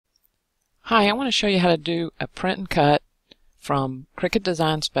Hi, I want to show you how to do a print and cut from Cricut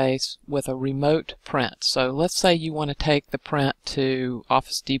Design Space with a remote print. So let's say you want to take the print to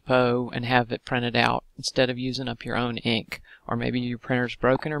Office Depot and have it printed out instead of using up your own ink. Or maybe your printer's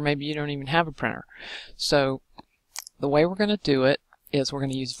broken, or maybe you don't even have a printer. So the way we're going to do it is we're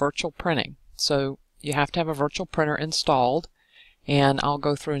going to use virtual printing. So you have to have a virtual printer installed, and I'll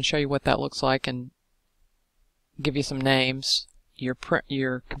go through and show you what that looks like and give you some names. Your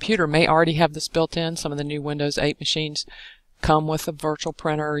computer may already have this built in. Some of the new Windows 8 machines come with a virtual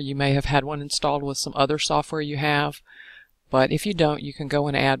printer. You may have had one installed with some other software you have, but if you don't, you can go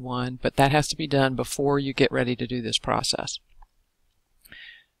and add one, but that has to be done before you get ready to do this process.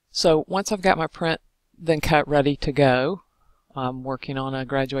 So once I've got my print then cut ready to go, I'm working on a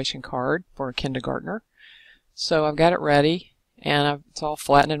graduation card for a kindergartner. So I've got it ready and it's all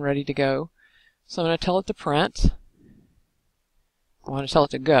flattened and ready to go. So I'm going to tell it to print. I want to tell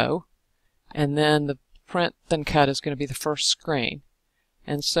it to go, and then the print then cut is going to be the first screen.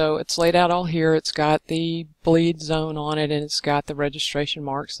 And so it's laid out all here. It's got the bleed zone on it, and it's got the registration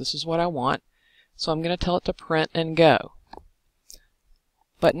marks. This is what I want. So I'm going to tell it to print and go.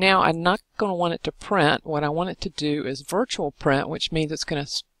 But now I'm not going to want it to print. What I want it to do is virtual print, which means it's going to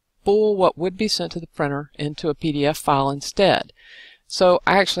spool what would be sent to the printer into a PDF file instead. So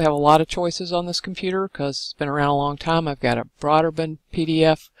I actually have a lot of choices on this computer because it's been around a long time. I've got a Broderbund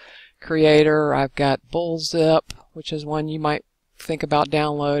PDF creator. I've got Bullzip, which is one you might think about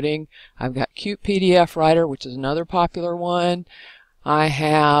downloading. I've got Cute PDF Writer, which is another popular one. I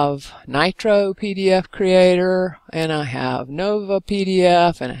have Nitro PDF Creator, and I have Nova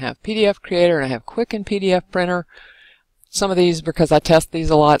PDF, and I have PDF Creator, and I have Quicken PDF Printer. Some of these because I test these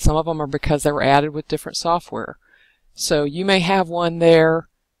a lot. Some of them are because they were added with different software. So you may have one there,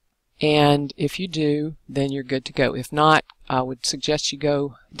 and if you do, then you're good to go. If not, I would suggest you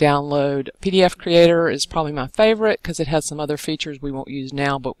go download PDF Creator. Is probably my favorite because it has some other features we won't use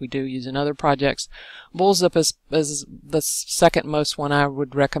now, but we do use in other projects. Bullzip is the second most one I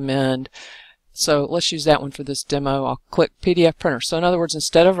would recommend. So let's use that one for this demo. I'll click PDF Printer. So in other words,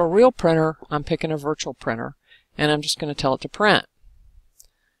 instead of a real printer, I'm picking a virtual printer, and I'm just going to tell it to print.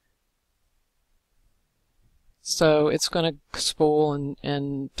 So it's going to spool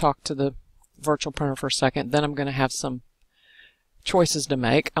and talk to the virtual printer for a second. Then I'm going to have some choices to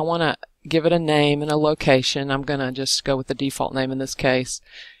make. I want to give it a name and a location. I'm going to just go with the default name in this case,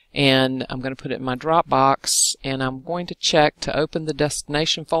 and I'm going to put it in my Dropbox, and I'm going to check to open the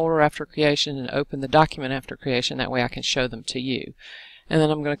destination folder after creation and open the document after creation. That way I can show them to you. And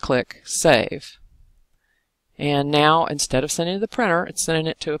then I'm going to click Save. And now instead of sending it to the printer, it's sending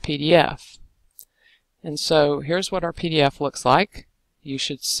it to a PDF. And so here's what our PDF looks like. You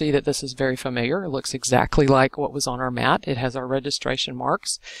should see that this is very familiar. It looks exactly like what was on our mat. It has our registration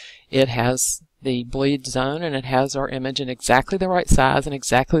marks. It has the bleed zone, and it has our image in exactly the right size and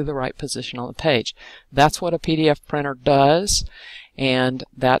exactly the right position on the page. That's what a PDF printer does, and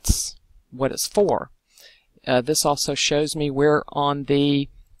that's what it's for. This also shows me where on the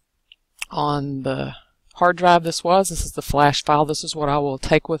hard drive this was. This is the flash file. This is what I will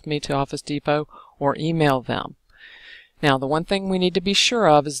take with me to Office Depot or email them. Now, the one thing we need to be sure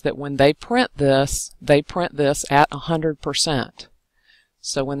of is that when they print this at 100%.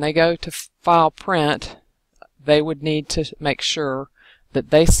 So when they go to File Print, they would need to make sure that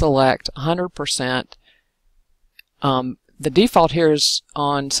they select 100%. The default here is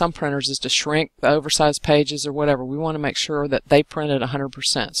on some printers is to shrink the oversized pages or whatever. We want to make sure that they print at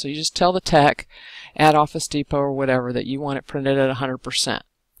 100%. So you just tell the tech at Office Depot or whatever that you want it printed at 100%.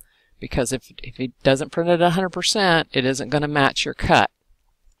 Because if it doesn't print it at 100%, it isn't going to match your cut.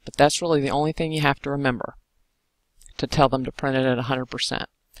 But that's really the only thing you have to remember, to tell them to print it at 100%.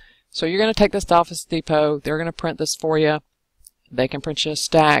 So you're going to take this to Office Depot. They're going to print this for you. They can print you a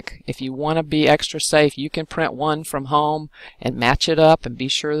stack. If you want to be extra safe, you can print one from home and match it up and be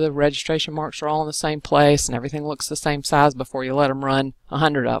sure the registration marks are all in the same place and everything looks the same size before you let them run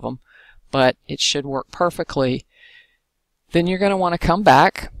 100 of them. But it should work perfectly. Then you're going to want to come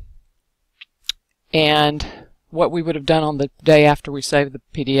back. And what we would have done on the day after we saved the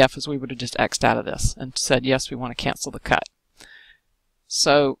PDF is we would have just X'd out of this and said, yes, we want to cancel the cut.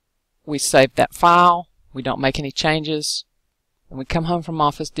 So we saved that file. We don't make any changes. And we come home from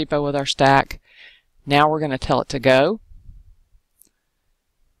Office Depot with our stack. Now we're going to tell it to go.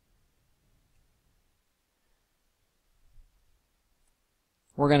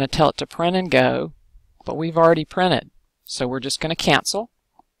 We're going to tell it to print and go, but we've already printed. So we're just going to cancel.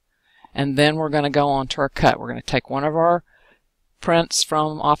 And then we're going to go on to our cut. We're going to take one of our prints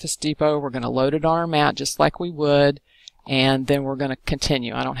from Office Depot. We're going to load it on our mat just like we would, and then we're going to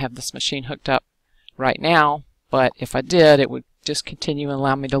continue. I don't have this machine hooked up right now, but if I did, it would just continue and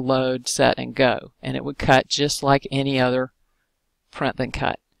allow me to load, set, and go, and it would cut just like any other print than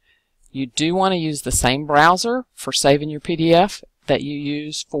cut. You do want to use the same browser for saving your PDF that you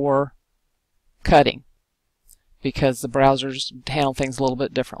use for cutting, because the browsers handle things a little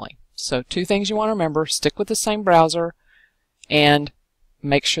bit differently. So two things you want to remember: stick with the same browser and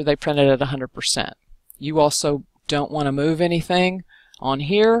make sure they print it at 100%. You also don't want to move anything on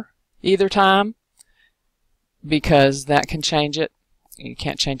here either time, because that can change it. You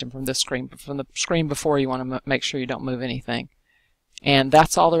can't change them from this screen, but from the screen before you want to make sure you don't move anything. And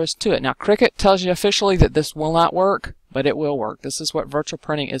that's all there is to it. Now Cricut tells you officially that this will not work, but it will work. This is what virtual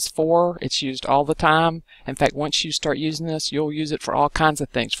printing is for. It's used all the time. In fact, once you start using this, you'll use it for all kinds of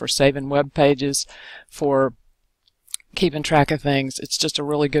things, for saving web pages, for keeping track of things. It's just a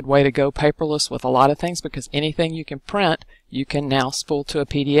really good way to go paperless with a lot of things, because anything you can print, you can now spool to a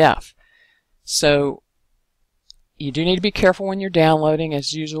PDF. So you do need to be careful when you're downloading,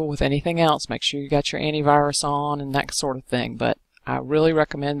 as usual with anything else. Make sure you got your antivirus on and that sort of thing. But I really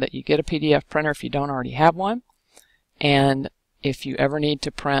recommend that you get a PDF printer if you don't already have one. And if you ever need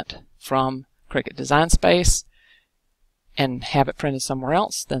to print from Cricut Design Space and have it printed somewhere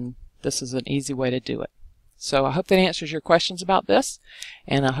else, then this is an easy way to do it. So I hope that answers your questions about this,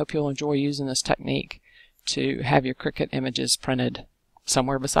 and I hope you'll enjoy using this technique to have your Cricut images printed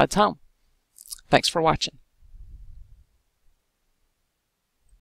somewhere besides home. Thanks for watching.